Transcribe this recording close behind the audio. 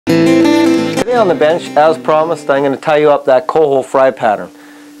on the bench, as promised, I'm going to tie you up that Coho fry pattern.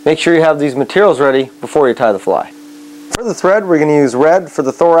 Make sure you have these materials ready before you tie the fly. For the thread, we're going to use red for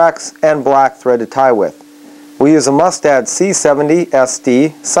the thorax and black thread to tie with. We use a Mustad C70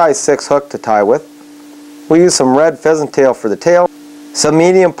 SD size 6 hook to tie with. We use some red pheasant tail for the tail, some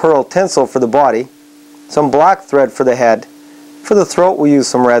medium pearl tinsel for the body, some black thread for the head. For the throat, we use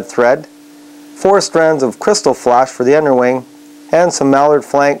some red thread, 4 strands of crystal flash for the underwing, and some mallard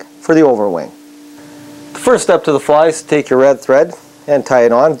flank for the overwing. The first step to the fly is to take your red thread and tie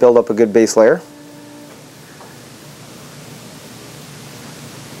it on, build up a good base layer.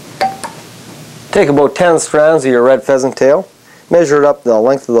 Take about 10 strands of your red pheasant tail, measure it up the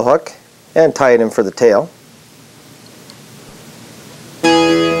length of the hook, and tie it in for the tail.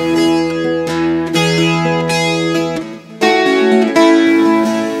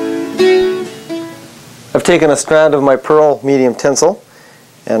 I've taken a strand of my pearl medium tinsel,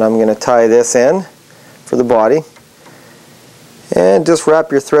 and I'm going to tie this in for the body. And just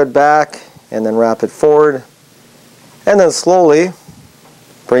wrap your thread back, and then wrap it forward, and then slowly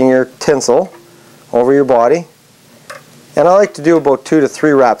bring your tinsel over your body. And I like to do about 2 to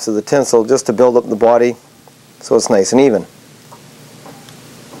 3 wraps of the tinsel just to build up the body so it's nice and even.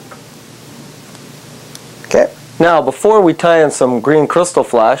 Okay, now before we tie in some green crystal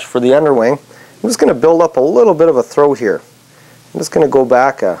flash for the underwing, I'm just going to build up a little bit of a throat here. I'm just going to go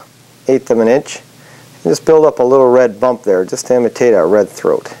back 1/8 of an inch and just build up a little red bump there just to imitate a red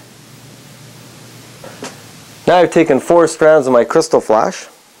throat. Now I've taken 4 strands of my crystal flash,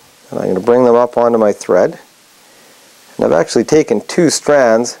 and I'm going to bring them up onto my thread. And I've actually taken 2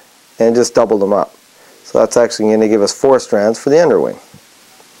 strands and just doubled them up. So that's actually going to give us 4 strands for the underwing.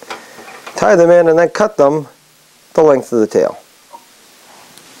 Tie them in and then cut them the length of the tail.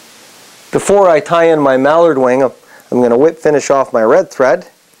 Before I tie in my mallard wing, I'm going to whip finish off my red thread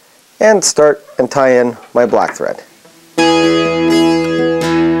and start and tie in my black thread.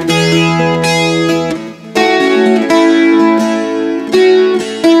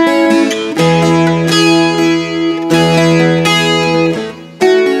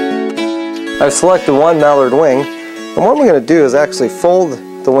 I've selected one mallard wing, and what I'm going to do is actually fold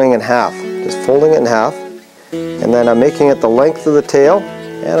the wing in half. Just folding it in half, and then I'm making it the length of the tail,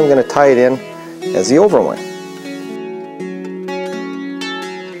 and I'm going to tie it in as the overwing.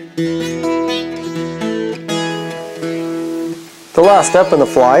 The last step in the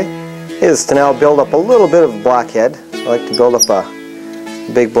fly is to now build up a little bit of a black head. I like to build up a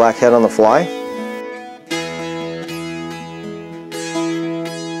big black head on the fly.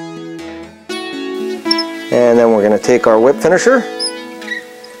 And then we're going to take our whip finisher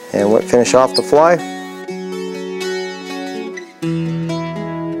and whip finish off the fly.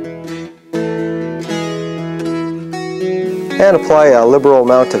 And apply a liberal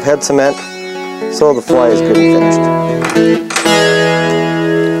amount of head cement so the fly is good and finished.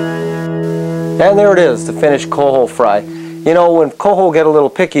 And there it is, the finished coho fry. You know, when coho get a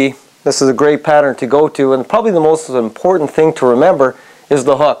little picky, this is a great pattern to go to, and probably the most important thing to remember is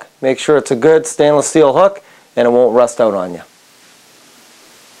the hook. Make sure it's a good stainless steel hook and it won't rust out on you.